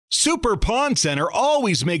Super Pawn Center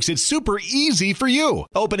always makes it super easy for you.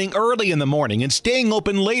 Opening early in the morning and staying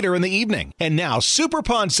open later in the evening. And now Super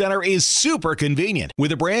Pawn Center is super convenient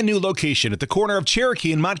with a brand new location at the corner of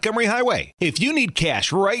Cherokee and Montgomery Highway. If you need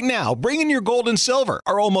cash right now, bring in your gold and silver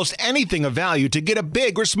or almost anything of value to get a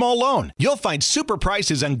big or small loan. You'll find super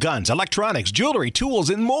prices on guns, electronics, jewelry, tools,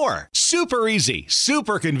 and more. Super easy,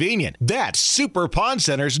 super convenient. That's Super Pawn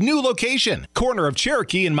Center's new location, corner of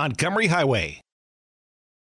Cherokee and Montgomery Highway.